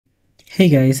Hey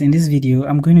guys, in this video,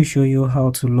 I'm going to show you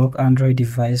how to lock Android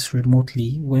device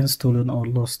remotely when stolen or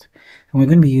lost. And we're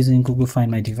going to be using Google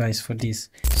Find My Device for this.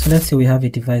 So let's say we have a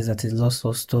device that is lost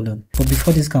or stolen. But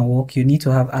before this can work, you need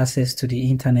to have access to the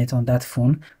internet on that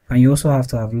phone. And you also have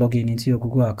to have login into your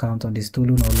Google account on the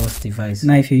stolen or lost device.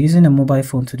 Now, if you're using a mobile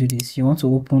phone to do this, you want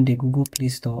to open the Google Play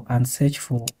Store and search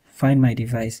for Find My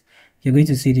Device. You're going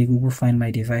to see the Google Find My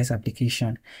Device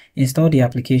application. Install the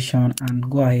application and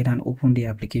go ahead and open the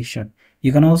application.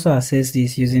 You can also access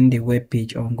this using the web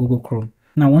page on Google Chrome.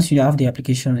 Now, once you have the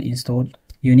application installed,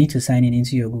 you need to sign in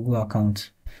into your Google account.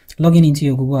 Log in into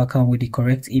your Google account with the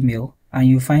correct email and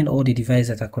you find all the devices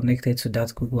that are connected to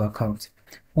that Google account.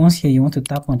 Once here, you want to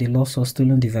tap on the lost or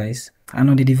stolen device, and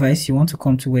on the device, you want to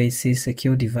come to where it says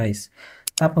secure device.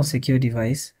 Tap on secure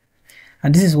device.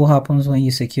 And this is what happens when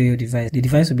you secure your device. The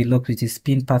device will be locked with its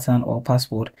PIN pattern or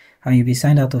password, and you'll be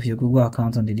signed out of your Google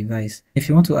account on the device. If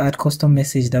you want to add custom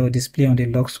message that will display on the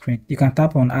lock screen, you can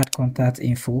tap on add contact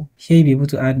info. Here you'll be able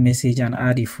to add message and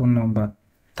add a phone number.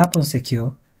 Tap on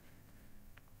secure,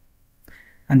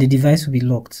 and the device will be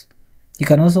locked. You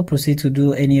can also proceed to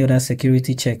do any other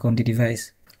security check on the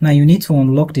device. Now you need to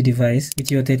unlock the device with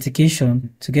your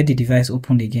authentication to get the device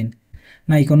opened again.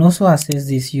 Now you can also access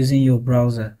this using your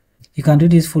browser. You can do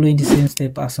this following the same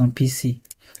step as on PC.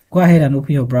 Go ahead and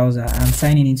open your browser and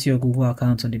sign in into your Google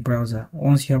account on the browser.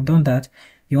 Once you have done that,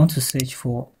 you want to search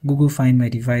for Google Find My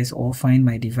Device or Find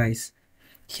My Device.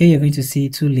 Here you're going to see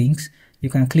two links. You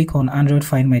can click on Android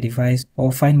Find My Device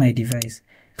or Find My Device.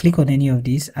 Click on any of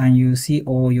these and you'll see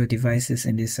all your devices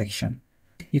in this section.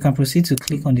 You can proceed to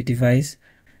click on the device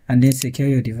and then secure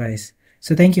your device.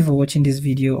 So thank you for watching this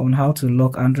video on how to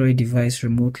lock Android device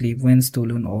remotely when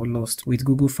stolen or lost with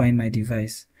Google Find My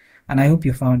Device. And I hope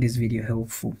you found this video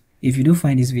helpful. If you do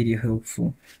find this video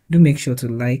helpful, do make sure to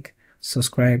like,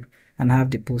 subscribe, and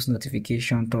have the post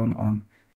notification turned on.